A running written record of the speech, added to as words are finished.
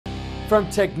From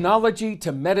technology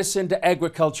to medicine to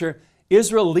agriculture,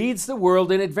 Israel leads the world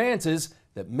in advances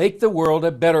that make the world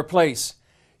a better place.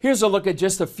 Here's a look at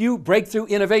just a few breakthrough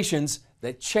innovations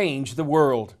that change the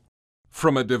world.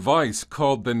 From a device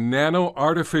called the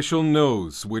nano-artificial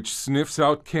nose, which sniffs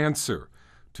out cancer,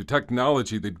 to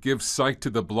technology that gives sight to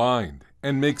the blind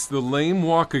and makes the lame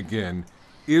walk again,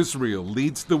 Israel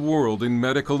leads the world in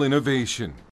medical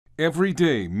innovation. Every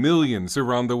day, millions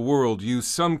around the world use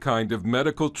some kind of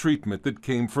medical treatment that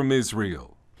came from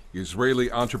Israel. Israeli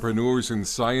entrepreneurs and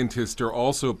scientists are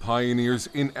also pioneers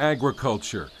in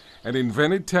agriculture and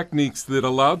invented techniques that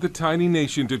allowed the tiny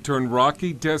nation to turn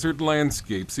rocky desert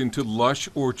landscapes into lush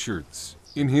orchards.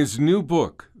 In his new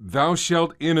book, Thou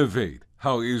Shalt Innovate,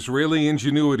 How Israeli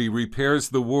Ingenuity Repairs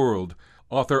the World,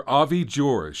 author Avi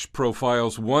Jorisch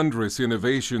profiles wondrous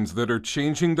innovations that are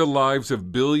changing the lives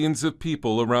of billions of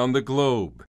people around the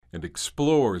globe and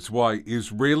explores why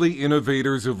Israeli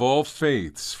innovators of all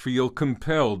faiths feel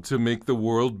compelled to make the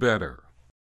world better.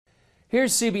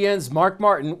 Here's CBN's Mark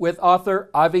Martin with author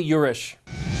Avi Jorisch.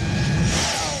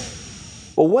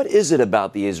 Well, what is it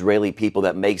about the Israeli people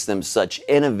that makes them such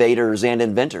innovators and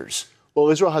inventors? Well,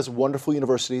 Israel has wonderful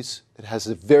universities. It has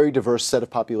a very diverse set of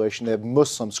population. They have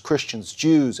Muslims, Christians,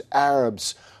 Jews,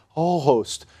 Arabs, a whole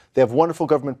host. They have wonderful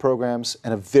government programs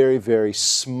and a very, very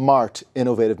smart,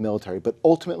 innovative military. But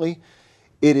ultimately,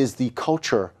 it is the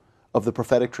culture of the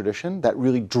prophetic tradition that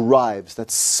really drives,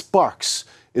 that sparks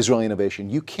Israeli innovation.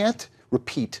 You can't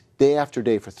repeat day after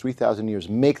day for 3,000 years,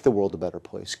 make the world a better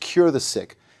place, cure the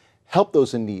sick, help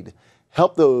those in need,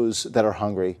 help those that are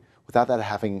hungry, without that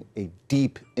having a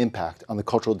deep impact on the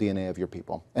cultural DNA of your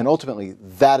people. And ultimately,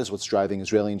 that is what's driving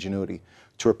Israeli ingenuity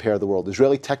to repair the world.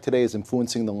 Israeli tech today is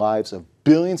influencing the lives of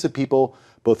billions of people,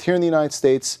 both here in the United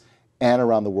States and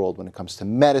around the world when it comes to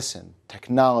medicine,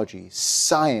 technology,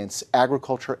 science,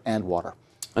 agriculture, and water.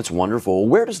 That's wonderful.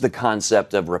 Where does the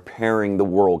concept of repairing the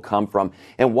world come from?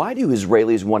 And why do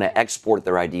Israelis want to export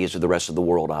their ideas to the rest of the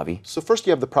world, Avi? So first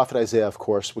you have the prophet Isaiah, of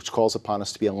course, which calls upon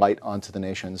us to be a light unto the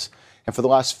nations. And for the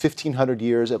last 1,500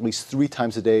 years, at least 3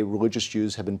 times a day, religious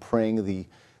Jews have been praying the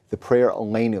prayer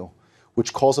Aleinu,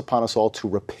 which calls upon us all to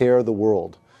repair the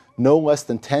world. No less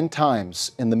than 10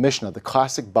 times in the Mishnah, the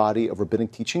classic body of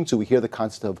rabbinic teachings, do we hear the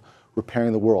concept of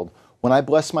repairing the world. When I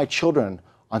bless my children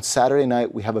on Saturday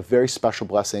night, we have a very special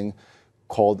blessing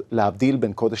called L'Avdil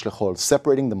ben Kodesh Lechol,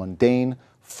 separating the mundane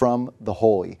from the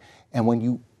holy. And when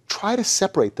you try to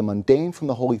separate the mundane from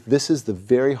the holy, this is the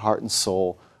very heart and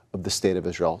soul of the state of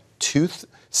Israel.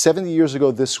 70 years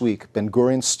ago this week, Ben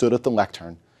Gurion stood at the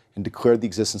lectern and declared the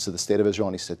existence of the state of Israel,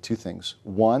 and he said 2 things.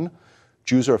 1,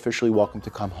 Jews are officially welcome to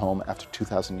come home after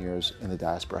 2,000 years in the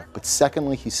diaspora. But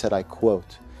secondly, he said, I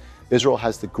quote, Israel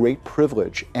has the great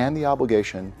privilege and the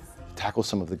obligation to tackle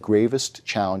some of the gravest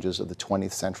challenges of the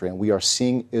 20th century, and we are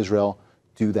seeing Israel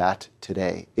do that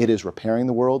today. It is repairing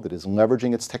the world, it is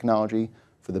leveraging its technology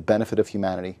for the benefit of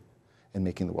humanity and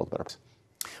making the world better.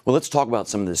 Well, let's talk about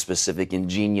some of the specific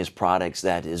ingenious products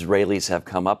that Israelis have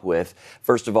come up with.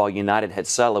 First of all, United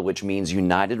Hatzalah, which means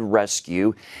United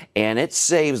Rescue, and it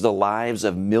saves the lives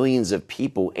of millions of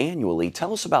people annually.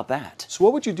 Tell us about that. So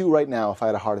what would you do right now if I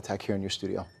had a heart attack here in your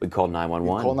studio? We'd call 911.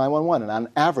 You'd call 911, and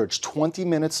on average, 20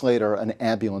 minutes later, an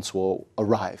ambulance will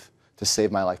arrive to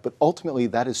save my life. But ultimately,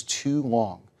 that is too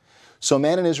long. So a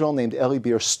man in Israel named Eli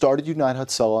Beer started United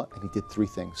Hatzalah, and he did 3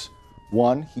 things.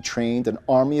 1, he trained an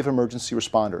army of emergency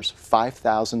responders,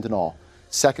 5,000 in all.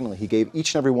 Secondly, he gave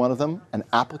each and every one of them an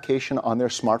application on their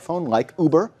smartphone, like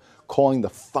Uber, calling the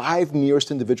 5 nearest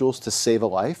individuals to save a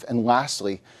life. And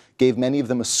lastly, gave many of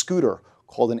them a scooter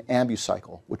called an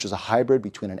ambucycle, which is a hybrid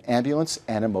between an ambulance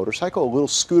and a motorcycle, a little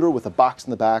scooter with a box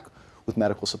in the back with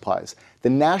medical supplies. The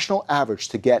national average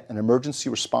to get an emergency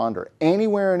responder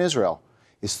anywhere in Israel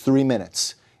is 3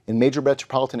 minutes. In major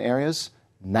metropolitan areas,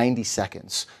 90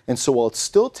 seconds. And so while it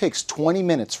still takes 20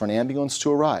 minutes for an ambulance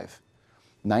to arrive,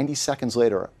 90 seconds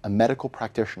later, a medical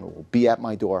practitioner will be at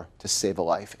my door to save a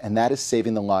life. And that is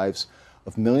saving the lives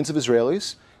of millions of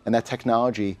Israelis. And that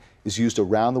technology is used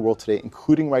around the world today,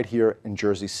 including right here in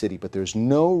Jersey City. But there's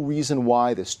no reason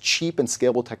why this cheap and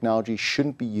scalable technology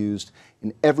shouldn't be used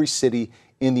in every city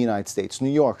in the United States. New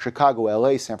York, Chicago,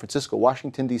 LA, San Francisco,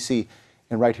 Washington, D.C.,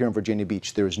 and right here in Virginia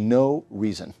Beach. There is no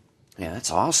reason. Yeah,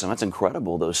 that's awesome. That's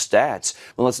incredible, those stats.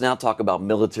 Well, let's now talk about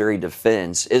military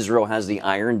defense. Israel has the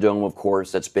Iron Dome, of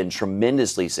course, that's been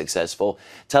tremendously successful.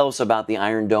 Tell us about the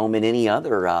Iron Dome and any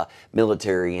other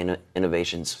military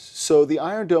innovations. So the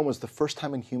Iron Dome was the first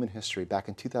time in human history, back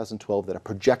in 2012, that a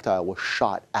projectile was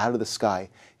shot out of the sky.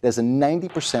 It has a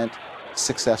 90%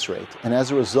 success rate. And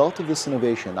as a result of this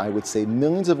innovation, I would say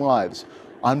millions of lives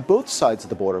on both sides of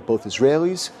the border, both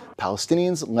Israelis,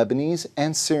 Palestinians, Lebanese,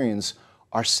 and Syrians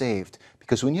are saved.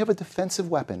 Because when you have a defensive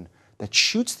weapon that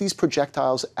shoots these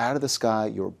projectiles out of the sky,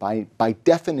 you're by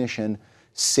definition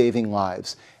saving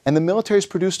lives. And the military has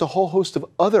produced a whole host of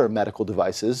other medical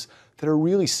devices that are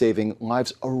really saving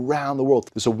lives around the world.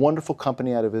 There's a wonderful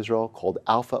company out of Israel called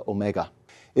Alpha Omega.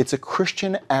 It's a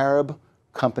Christian Arab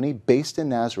company based in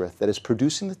Nazareth that is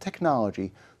producing the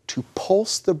technology to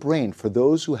pulse the brain for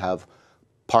those who have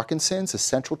Parkinson's,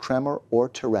 essential tremor, or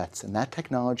Tourette's. And that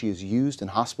technology is used in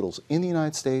hospitals in the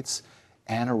United States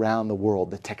and around the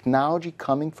world. The technology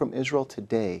coming from Israel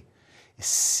today is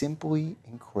simply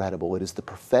incredible. It is the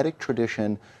prophetic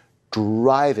tradition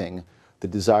driving the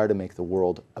desire to make the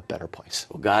world a better place.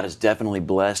 Well, God has definitely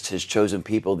blessed His chosen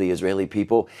people, the Israeli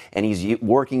people, and He's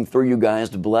working through you guys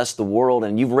to bless the world.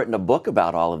 And you've written a book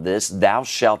about all of this, Thou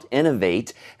Shalt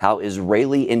Innovate, How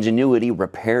Israeli Ingenuity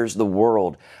Repairs the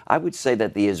World. I would say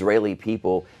that the Israeli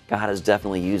people, God is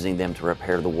definitely using them to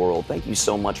repair the world. Thank you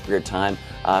so much for your time,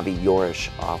 Avi Jorisch,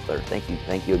 author. Thank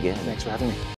you again. Thanks for having me.